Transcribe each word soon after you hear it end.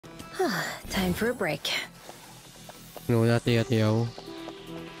Time for a break. No, not yet, yo.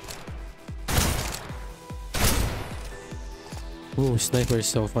 Oh, sniper is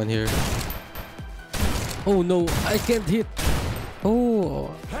so fun here. Oh no, I can't hit. Oh,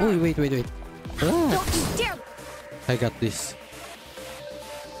 wait. Relax. I got this.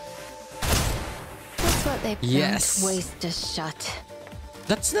 That's what they Yes. Don't waste a shot.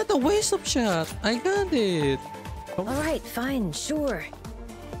 That's not a waste of shot. I got it. All right, fine, sure.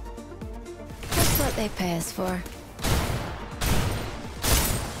 That's what they pay us for.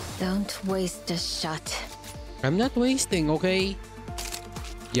 Don't waste a shot. I'm not wasting, okay?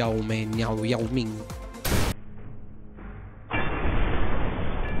 Yao man, yao ming.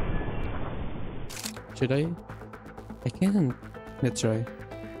 Should I? I can't. Let's try.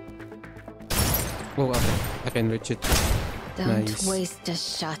 Oh, okay. I can reach it. Don't Nice. waste a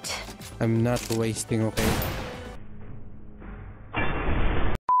shot. I'm not wasting, okay?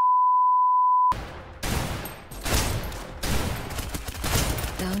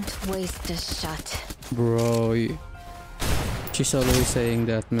 Don't waste a shot. Bro, she's always saying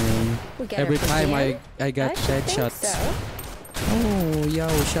that, man. We get Every her time again? I got should think headshots. so. Oh, yo,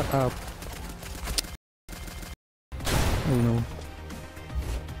 shut up. Oh no.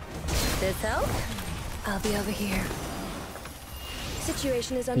 This help? I'll be over here.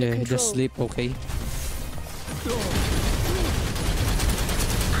 Situation is under Yeah, control. just sleep, okay?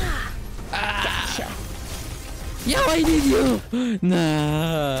 Gotcha. Yo, I need you!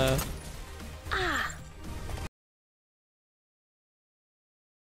 Nah.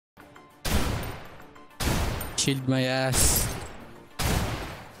 Shield my ass.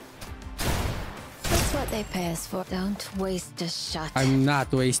 That's what they pay us for. Don't waste a shot. I'm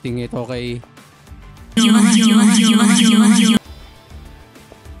not wasting it, okay?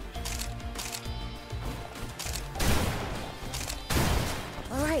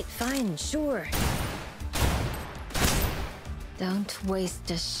 Alright, fine, sure. Don't waste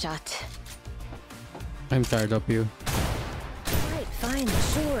a shot. I'm tired of you. Alright, fine,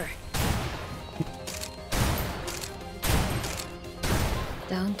 sure.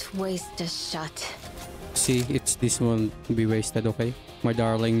 Don't waste a shot. See, it's this one to be wasted, okay? My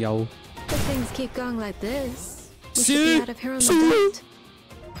darling Yao. If things keep going like this, we should See? be out of here on the See? dot.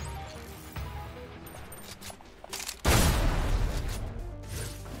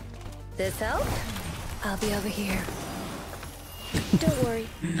 This help? I'll be over here. Don't worry,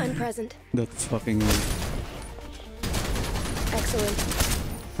 I'm present. That's fucking weird. Excellent.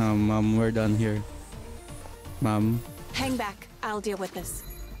 Mom, we're done here. Mom. Hang back. I'll deal with this.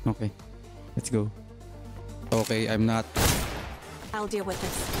 Okay. Let's go. Okay, I'm not. I'll deal with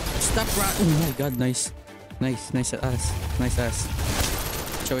this. Stop run. Oh my god, nice. Nice ass. Nice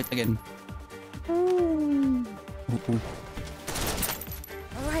ass. Show it again. Ooh.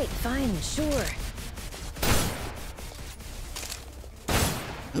 Alright, fine, sure.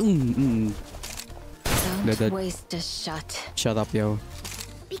 Mm. Don't waste a shot. Shut up, yo.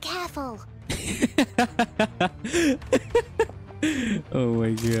 Be careful. Oh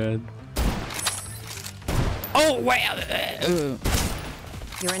my god. Oh, well.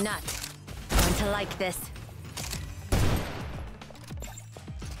 You're a nut. Going to like this.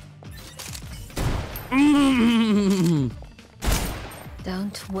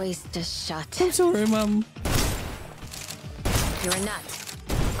 Don't waste a shot. I'm sorry, Mom. You're a nut.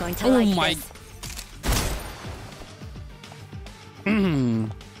 Going to like my. this.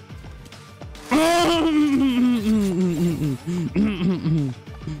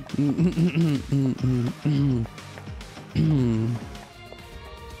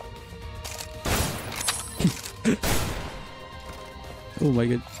 Oh my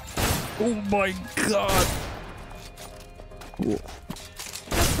god. Oh my god.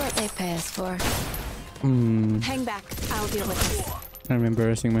 That's what they pay us for. Hang back. I'll deal with this. I'm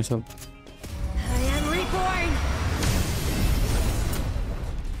embarrassing myself. I am reborn.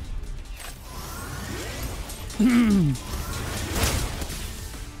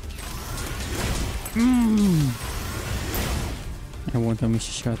 I want a miss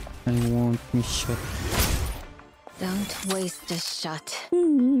shot. I want miss shot. Don't waste a shot.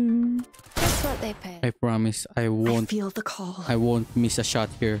 That's what they pay. I promise I I won't. feel the call. I won't miss a shot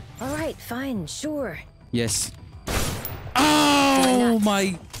here. Alright, fine, sure. Yes. Oh nuts.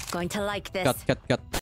 my. Going to like this. Cut.